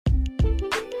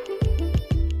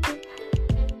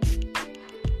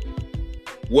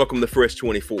Welcome to Fresh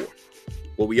 24,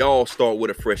 where we all start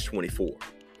with a fresh 24.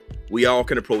 We all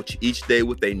can approach each day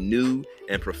with a new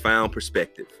and profound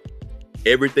perspective.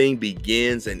 Everything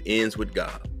begins and ends with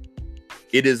God.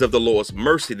 It is of the Lord's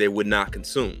mercy they would not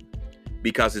consume,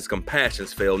 because his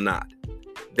compassions fail not.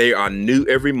 They are new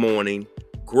every morning.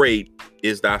 Great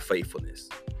is thy faithfulness.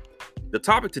 The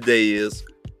topic today is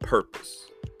purpose.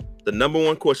 The number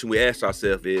one question we ask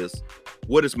ourselves is,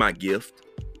 what is my gift?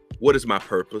 What is my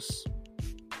purpose?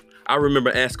 I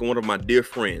remember asking one of my dear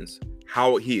friends,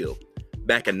 Howard Hill,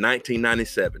 back in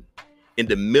 1997, in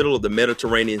the middle of the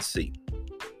Mediterranean Sea.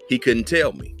 He couldn't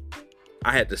tell me.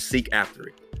 I had to seek after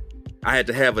it. I had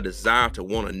to have a desire to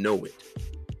want to know it.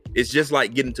 It's just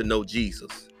like getting to know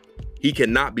Jesus. He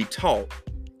cannot be taught.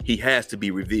 He has to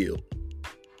be revealed.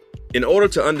 In order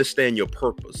to understand your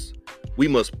purpose, we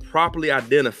must properly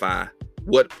identify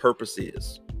what purpose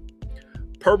is.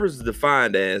 Purpose is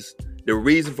defined as the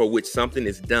reason for which something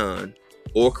is done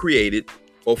or created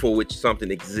or for which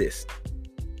something exists.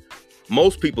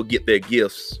 Most people get their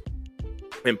gifts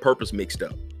and purpose mixed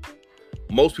up.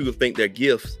 Most people think their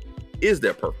gifts is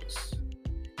their purpose.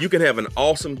 You can have an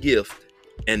awesome gift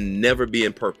and never be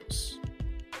in purpose.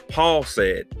 Paul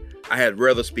said, I had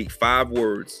rather speak 5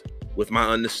 words with my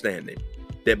understanding,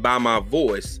 that by my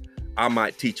voice I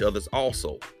might teach others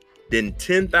also, than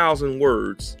 10,000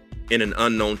 words in an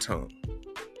unknown tongue.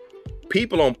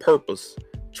 People on purpose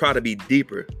try to be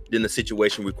deeper than the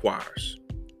situation requires.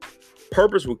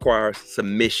 Purpose requires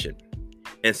submission,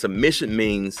 and submission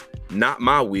means not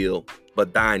my will,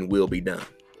 but thine will be done.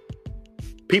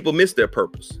 People miss their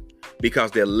purpose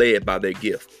because they're led by their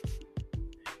gift.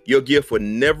 Your gift will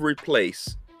never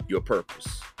replace your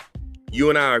purpose. You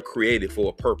and I are created for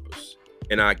a purpose,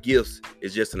 and our gifts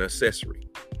is just an accessory.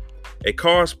 A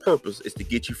car's purpose is to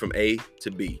get you from A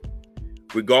to B,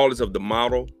 regardless of the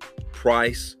model,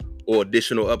 price, or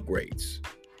additional upgrades.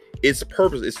 Its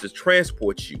purpose is to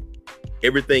transport you.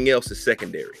 Everything else is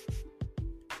secondary.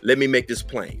 Let me make this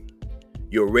plain.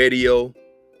 Your radio,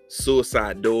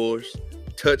 suicide doors,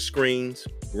 touch screens,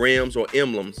 rims, or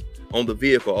emblems on the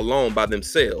vehicle alone by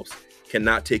themselves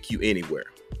cannot take you anywhere.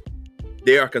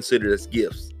 They are considered as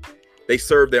gifts. They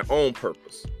serve their own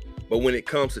purpose. But when it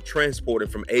comes to transporting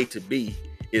from A to B,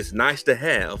 it's nice to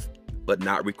have, but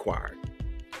not required.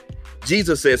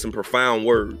 Jesus said some profound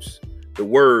words, the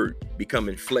word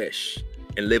becoming flesh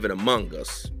and living among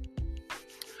us.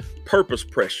 Purpose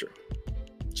pressure.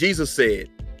 Jesus said,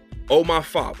 "Oh, my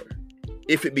Father,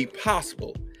 if it be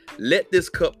possible, let this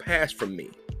cup pass from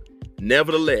me.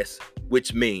 Nevertheless,"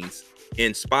 which means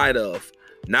in spite of,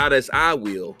 not as I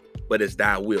will, but as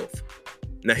thy wilt.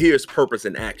 Now here's purpose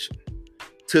in action.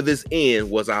 To this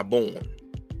end was I born,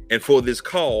 and for this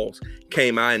cause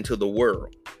came I into the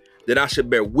world, that I should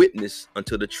bear witness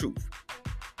unto the truth.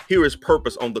 Here is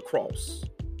purpose on the cross.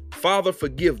 Father,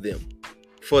 forgive them,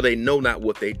 for they know not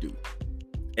what they do.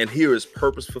 And here is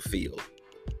purpose fulfilled.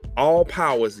 All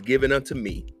power is given unto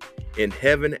me in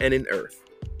heaven and in earth.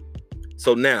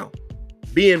 So now,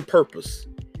 be in purpose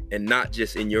and not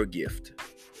just in your gift.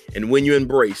 And when you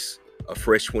embrace a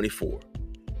fresh 24,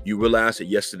 you realize that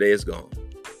yesterday is gone.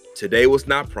 Today was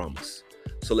not promised.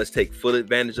 So let's take full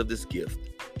advantage of this gift.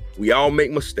 We all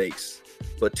make mistakes,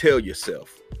 but tell yourself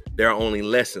there are only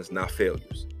lessons, not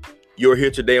failures. You're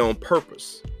here today on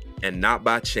purpose and not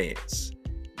by chance.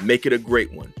 Make it a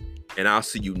great one, and I'll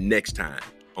see you next time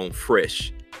on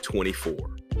Fresh 24.